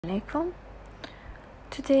Alaikum.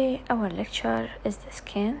 Today our lecture is the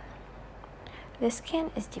skin. The skin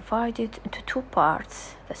is divided into two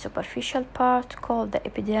parts, the superficial part called the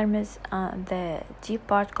epidermis and the deep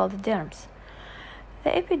part called the dermis.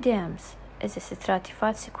 The epidermis is a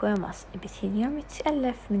stratified squamous epithelium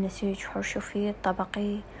يتألف من نسيج حرشفي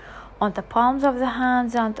طبقي on the palms of the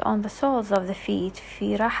hands and on the soles of the feet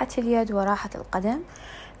في راحة اليد وراحة القدم.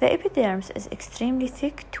 The epidermis is extremely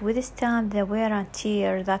thick to withstand the wear and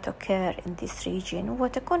tear that occur in this region,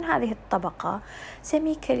 وتكون هذه الطبقة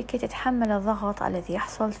سميكة لكي تتحمل الضغط الذي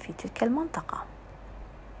يحصل في تلك المنطقة.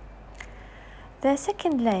 The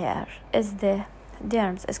second layer is the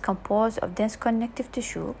dermis is composed of dense connective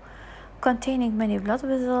tissue containing many blood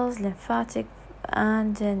vessels, lymphatic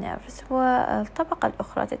and nerves. والطبقة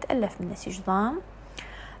الأخرى تتألف من نسيج ضام.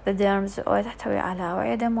 The dermis تحتوي على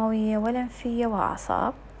أوعية دموية ولمفية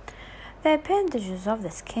وأعصاب. The appendages of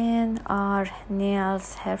the skin are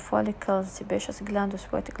nails, hair follicles, sebaceous gland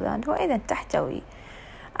sweat gland. وأيضا تحتوي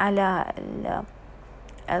على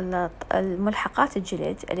الملحقات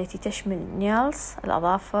الجلد التي تشمل nails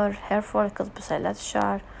الأظافر, hair follicles بصيلات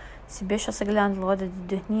الشعر, sebaceous gland الغدد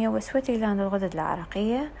الدهنية, وsweat gland الغدد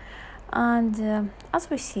العرقية. And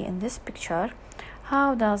as we see in this picture,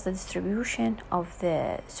 how does the distribution of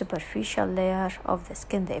the superficial layer of the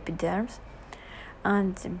skin, the epidermis,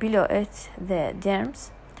 and below it the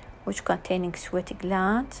dermis, which containing sweat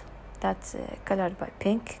gland that's colored by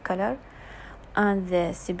pink color, and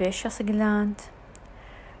the sebaceous gland,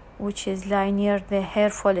 which is lying near the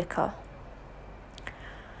hair follicle.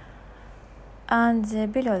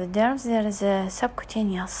 And below the dermis there is a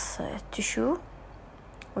subcutaneous tissue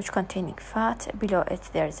which containing fat. Below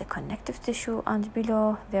it there is a connective tissue, and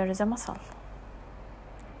below there is a muscle.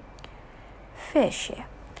 Fascia.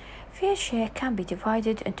 Fascia can be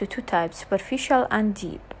divided into two types, superficial and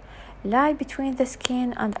deep, lie between the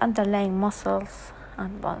skin and underlying muscles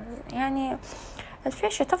and bones. يعني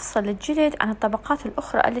الفاشية تفصل الجلد عن الطبقات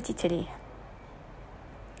الأخرى التي تليه.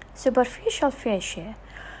 Superficial fascia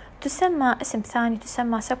تسمى اسم ثاني،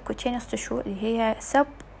 تسمى subcutaneous tissue اللي هي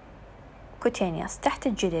subcutaneous تحت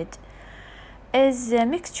الجلد is a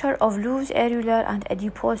mixture of loose areolar and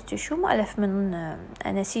adipose tissue مؤلف من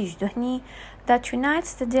نسيج دهني that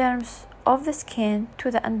unites the dermis of the skin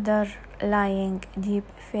to the underlying deep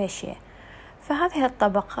fascia. فهذه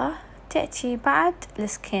الطبقة تأتي بعد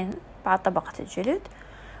السكين، بعد طبقة الجلد،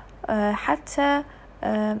 حتى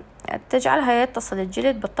تجعلها يتصل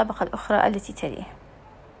الجلد بالطبقة الأخرى التي تليه.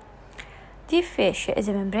 Deep fascia is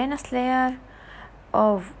a membranous layer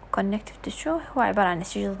of connective tissue، هو عبارة عن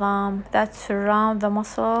نسيج ضام that surround the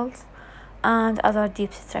muscles and other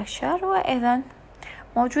deep structure، وأيضا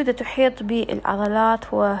موجودة تحيط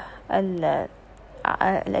بالعضلات والأجزاء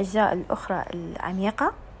الأخرى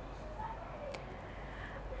العميقة.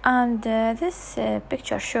 And this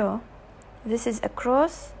picture show this is a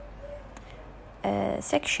cross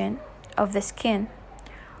section of the skin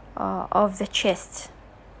of the chest.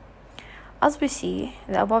 As we see,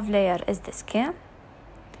 the above layer is the skin,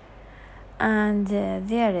 and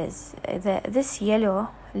there is this yellow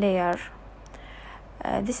layer.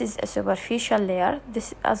 This is a superficial layer.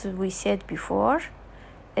 This, as we said before,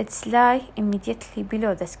 it's lie immediately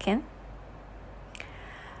below the skin.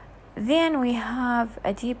 Then we have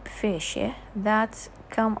a deep fascia that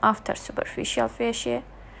come after superficial fascia,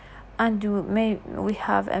 and we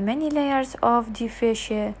have many layers of deep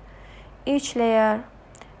fascia. Each layer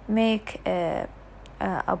make a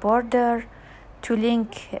border to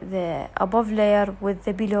link the above layer with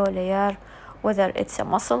the below layer, whether it's a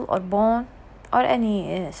muscle or bone or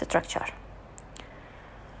any structure.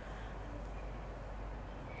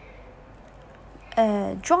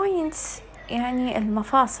 Joints يعني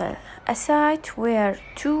المفاصل, a site where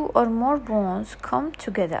two or more bones come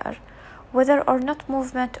together whether or not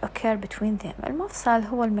movement occur between them. المفصل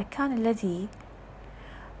هو المكان الذي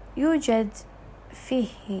يوجد فيه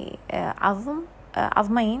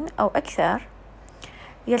عظمين أو أكثر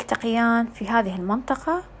يلتقيان في هذه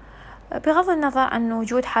المنطقة بغض النظر عن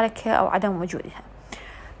وجود حركة أو عدم وجودها.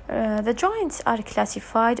 The joints are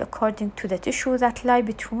classified according to the tissue that lie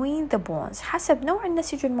between the bones. حسب نوع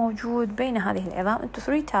النسيج الموجود بين هذه العظام into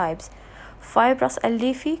three types: fibrous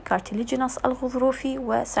الليفي, cartilaginous الغضروفي,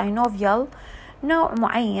 وsynovial نوع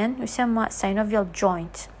معين يسمى synovial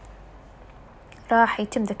joint راح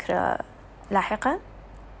يتم ذكره لاحقا.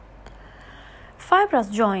 Fibrous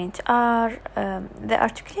joints are the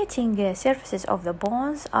articulating surfaces of the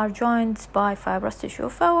bones are joined by fibrous tissue.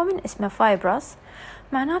 فهو من اسمه fibrous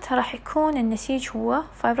معناتها راح يكون النسيج هو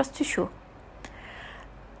fibrous tissue.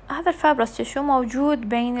 هذا الفايبرس تيشو موجود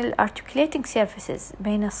بين ال articulating surfaces،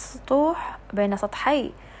 بين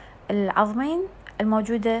سطحي العظمين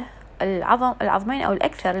الموجودة العظمين أو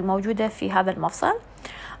الأكثر الموجودة في هذا المفصل.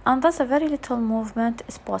 and thus a very little movement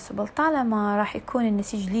is possible. طالما راح يكون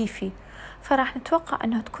النسيج ليفي فراح نتوقع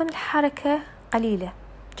أنه تكون الحركة قليلة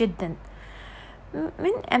جدا.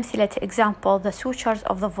 من أمثلة example the sutures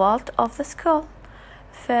of the vault of the skull.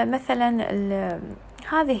 فمثلا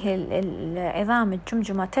هذه العظام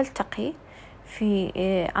الجمجمة تلتقي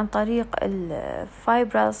عن طريق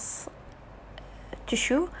fibrous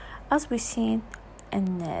tissue as we seen in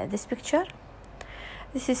this picture.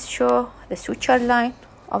 This is show the suture line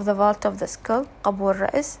of the vault of the skull, قبو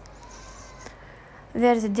الرأس.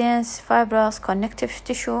 There is a dense fibrous connective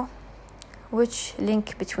tissue which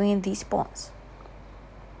link between these bones.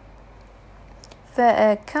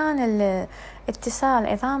 فكان اتصال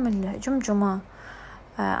عظام الجمجمة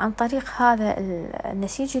عن طريق هذا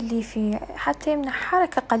النسيج الليفي حتى يمنح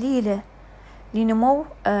حركة قليلة لنمو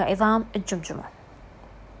عظام الجمجمة.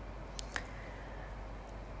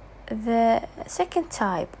 The second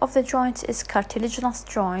type of the joint is cartilaginous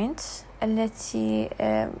joint التي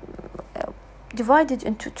divided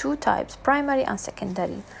into two types, primary and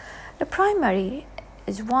secondary. The primary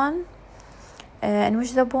is one in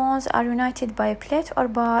which the bones are united by a plate or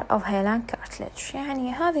bar of hyaline cartilage.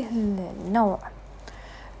 يعني هذه النوع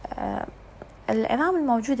العظام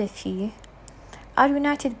الموجودة فيه are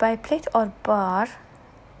united by a plate or bar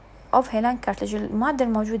of hyaline cartilage. المادة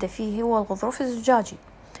الموجودة فيه هو الغضروف الزجاجي.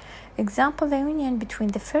 Example, the union between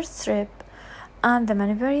the first rib and the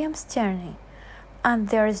manubrium sterni, and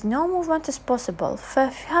there is no movement is possible.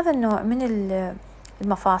 ففي هذا النوع من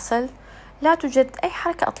المفاصل لا توجد أي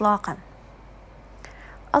حركة إطلاقا.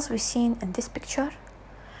 As we seen in this picture,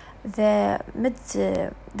 the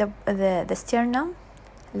sternum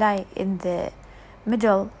lie in the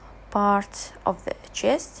middle part of the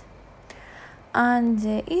chest,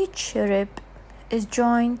 and each rib is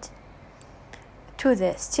joined to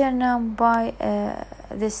the sternum by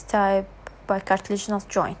this cartilaginous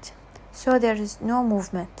joint. So there is no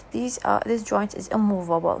movement. This joint is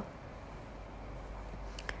immovable.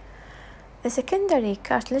 The secondary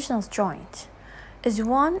cartilaginous joint is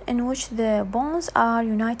one in which the bones are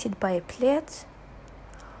united by a plate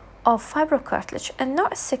of fibrocartilage.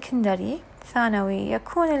 النوع السكندري ثانوي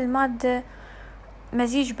يكون المادة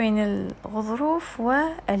مزيج بين الغضروف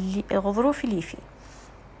والغضروف الليفي.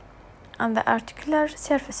 And the articular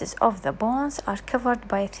surfaces of the bones are covered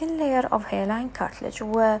by a thin layer of hyaline cartilage.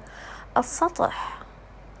 والسطح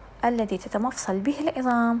الذي تتمفصل به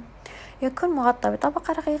العظام يكون مغطى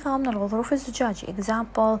بطبقة رقيقة من الغضروف الزجاجي.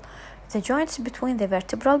 Example, the joints between the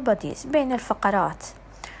vertebral bodies بين الفقرات.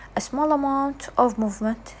 A small amount of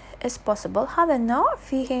movement is possible. هذا النوع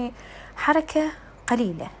فيه حركة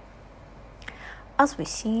قليلة. As we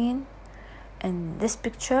seen in this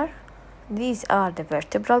picture, these are the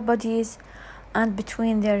vertebral bodies, and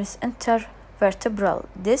between there is intervertebral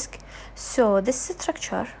disc. So this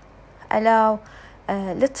structure allow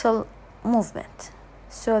little movement.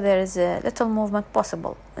 So there is a little movement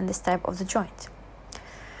possible in this type of the joint.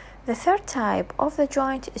 The third type of the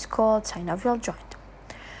joint is called synovial joint.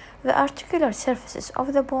 The articular surfaces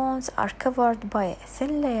of the bones are covered by a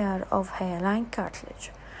thin layer of hyaline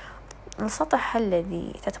cartilage. السطح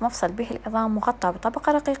الذي تتمفصل به العظام مغطى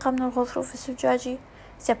بطبقة رقيقة من الغضروف الزجاجي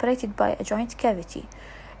separated by a joint cavity.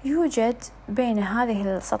 يوجد بين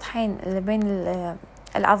هذه السطحين بين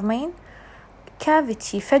العظمين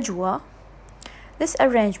cavity فجوة. This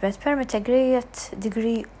arrangement permits a great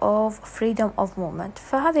degree of freedom of movement.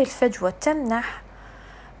 فهذه الفجوة تمنح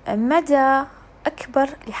مدى أكبر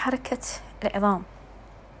لحركة العظام.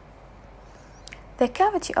 The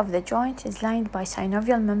cavity of the joint is lined by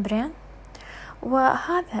synovial membrane.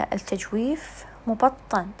 وهذا التجويف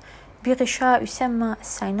مبطن بغشاء يسمى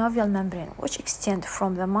synovial membrane, which extend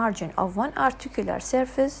from the margin of one articular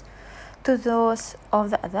surface to those of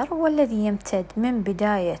the other, والذي يمتد من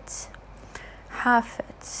بداية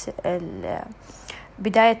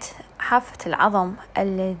حافة العظم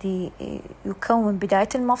الذي يكون بداية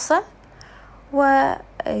المفصل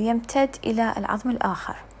ويمتد إلى العظم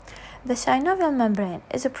الآخر. The synovial membrane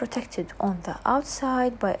is protected on the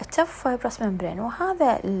outside by a tough fibrous membrane.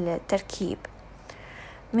 وهذا التركيب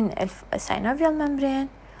من synovial membrane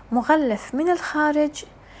مغلف من الخارج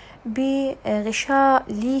بغشاء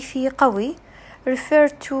ليفي قوي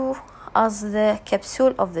referred to as the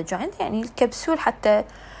capsule of the joint. يعني الكبسول حتى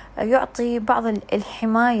يعطي بعض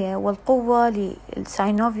الحماية والقوة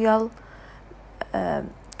للsynovial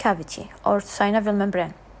cavity or synovial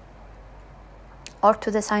membrane or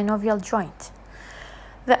to the synovial joint.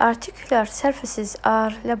 The articular surfaces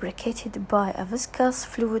are lubricated by a viscous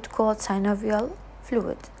fluid called synovial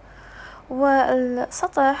fluid.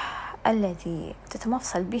 والسطح الذي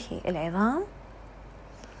تتمفصل به العظام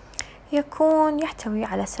يكون يحتوي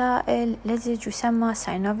على سائل لزج يسمى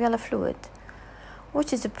synovial fluid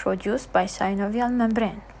which is produced by synovial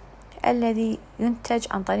membrane الذي ينتج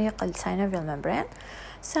عن طريق synovial membrane.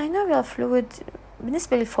 synovial fluid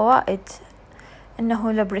بالنسبة للفوائد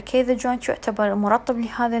أنه lubricate the joint يعتبر مرطب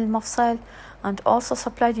لهذا المفصل and also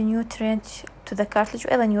supply the nutrient to the cartilage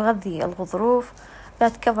وأيضا يغذي الغضروف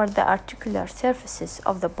that cover the articular surfaces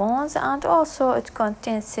of the bones and also it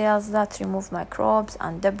contains cells that remove microbes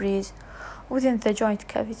and debris within the joint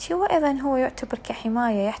cavity وأيضا هو يعتبر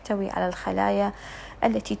كحماية يحتوي على الخلايا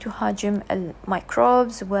التي تهاجم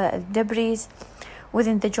الميكروبز والدبريز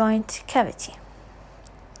within the joint cavity.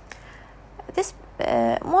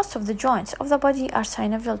 Most of the joints of the body are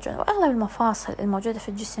synovial joints وأغلب المفاصل الموجودة في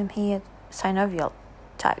الجسم هي synovial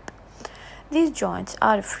type. These joints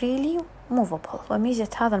are freely movable وميزة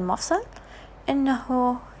هذا المفصل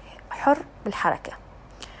إنه حر بالحركة.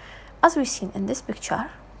 As we seen in this picture,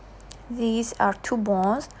 these are two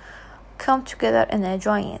bones come together in a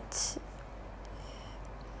joint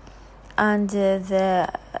and the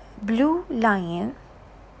blue line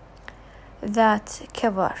that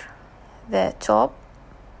cover the top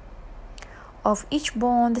of each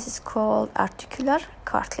bone, this is called articular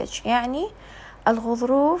cartilage يعني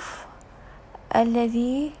الغضروف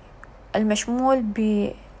الذي المشمول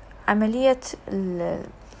بعملية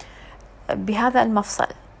بهذا المفصل.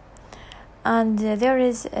 And there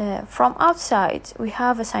is from outside we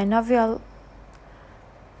have a synovial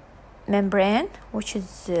membrane which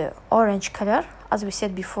is orange color as we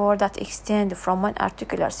said before that extend from one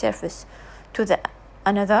articular surface to the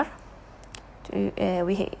another.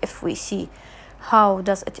 If we see how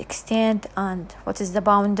does it extend and what is the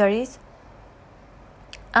boundaries,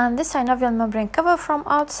 and this synovial membrane covered from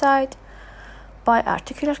outside by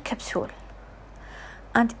articular capsule,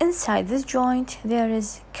 and inside this joint there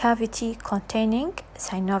is cavity containing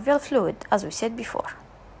synovial fluid as we said before.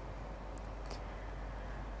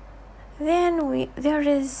 Then there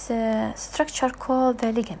is a structure called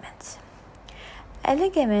the ligament. A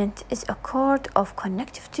ligament is a cord of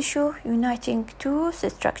connective tissue uniting two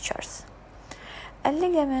structures.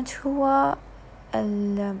 الليجامنت هو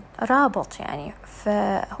الرابط يعني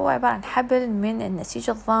فهو عبارة عن حبل من النسيج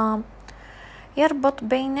الضام يربط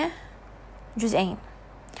بين جزئين.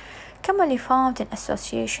 كما found in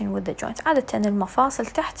association with the joint عادة المفاصل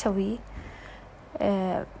تحتوي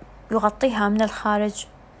يغطيها من الخارج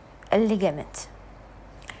الليجامنت.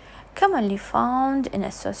 كما found in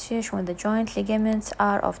association with the joint ligaments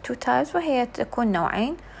are of two types وهي تكون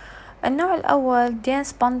نوعين. النوع الأول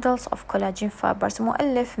dense bundles of collagen fibers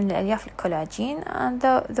مؤلف من الألياف الكولاجين and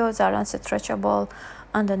those are unstretchable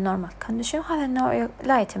under normal condition. هذا النوع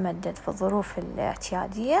لا يتمدد في الظروف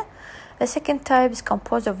الاعتيادية. The second type is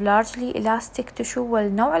composed of largely elastic tissue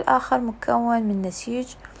والنوع الآخر مكون من نسيج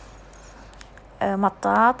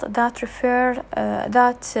مطاط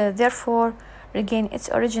that therefore regain its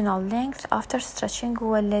original length after stretching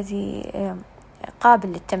والذي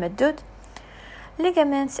قابل للتمدد.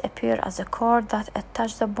 Ligaments appear as a cord that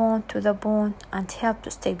attach the bone to the bone and help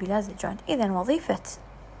to stabilize the joint. إذن وظيفة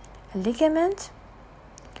ligament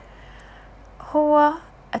هو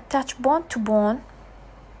attach bone to bone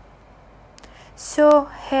so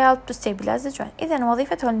help to stabilize the joint. إذن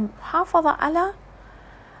وظيفته المحافظة على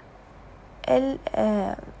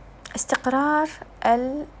استقرار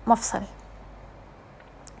المفصل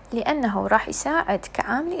لأنه راح يساعد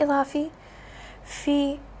كعامل إضافي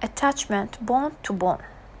في attachment bone to bone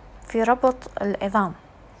في ربط العظام.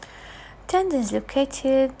 Tendons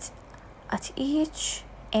located at each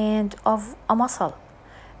end of a muscle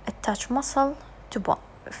attach muscle to bone.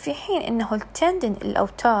 في حين إنه التندن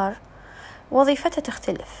الأوتار وظيفتها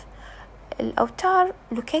تختلف. الأوتار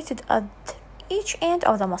located at each end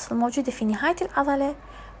of the muscle موجودة في نهاية العضلة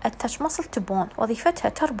attach muscle to bone وظيفتها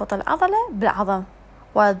تربط العضلة بالعظم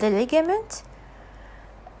while the ligament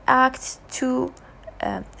acts to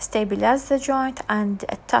stabilize the joint and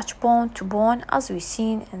attach bone to bone as we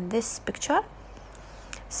seen in this picture.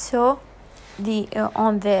 So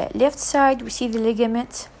on the left side we see the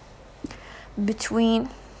ligament between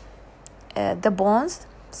the bones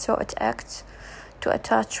so it acts to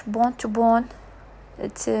attach bone to bone.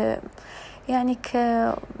 It's يعني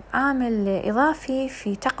كعامل إضافي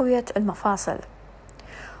في تقوية المفاصل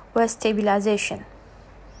و stabilization.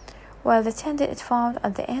 While the tendon is found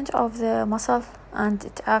at the end of the muscle and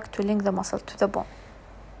it acts to link the muscle to the bone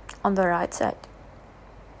on the right side.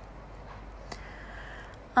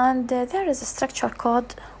 And there is a structure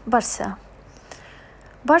called bursa.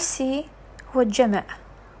 برسي هو الجمع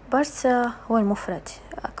برسا هو المفرد.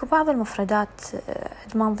 اكو بعض المفردات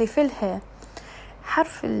عندما نضيف لها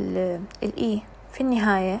حرف الإي في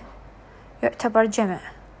النهاية يعتبر جمع،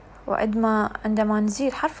 عندما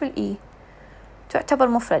نزيد حرف الإي تعتبر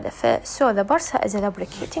مفردة. So the bursa is a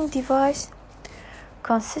lubricating device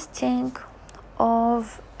consisting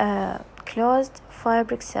of a closed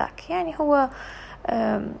fabric sac. يعني هو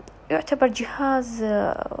يعتبر جهاز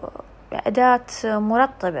أداة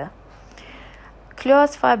مرطبة.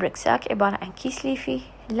 closed fabric sac عبارة عن كيس ليفي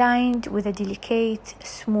lined with a delicate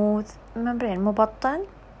smooth membrane مبطن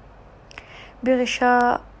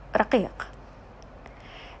بغشاء رقيق.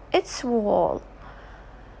 Its wall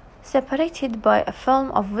separated by a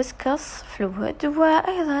film of viscous fluid.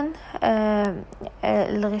 وأيضا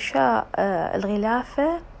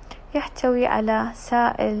الغلافة يحتوي على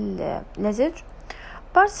سائل لزج.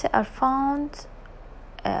 Bursa are found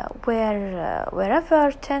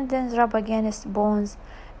wherever tendons rub against bones,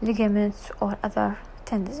 ligaments or other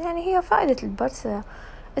tendons. يعني هي فائدة البرسة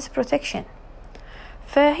is protection.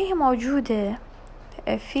 فهي موجودة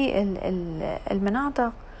في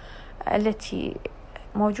المناطق التي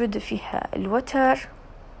موجودة فيها الوتر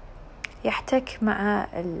يحتك مع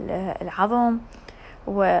العظم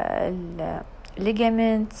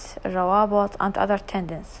والligaments الروابط and other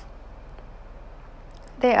tendons.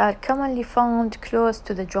 They are commonly found close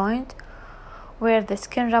to the joint where the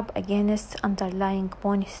skin rub against underlying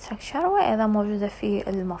bony structure. وأيضا موجودة في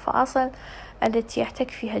المفاصل التي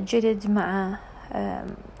يحتك فيها الجلد مع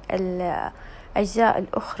الأجزاء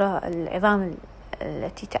الأخرى العظام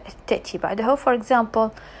التي تأتي بعدها. For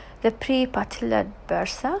example, the pre-patellar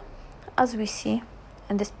bursa, as we see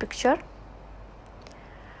in this picture.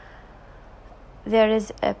 There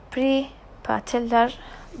is a pre-patellar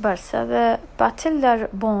bursa. The patellar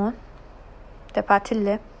bone, the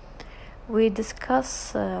patella, we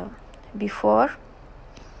discussed before,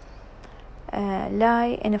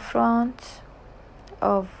 lie in front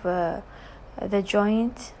of the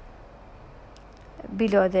joint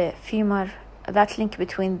below the femur, that link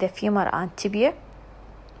between the femur and tibia.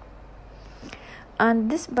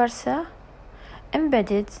 And this bursa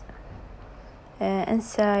embedded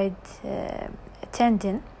inside a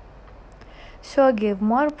tendon, so give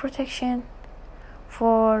more protection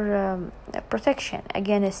protection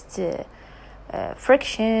against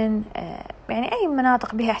friction. يعني أي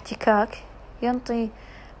مناطق بها احتكاك ينطي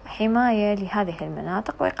حماية لهذه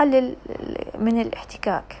المناطق ويقلل من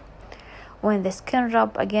الاحتكاك. When the skin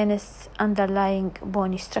rub against underlying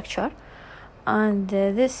bony structure. And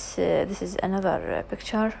this is another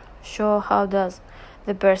picture show how does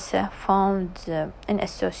the bursa found in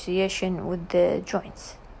association with the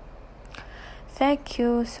joints. Thank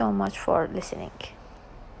you so much for listening.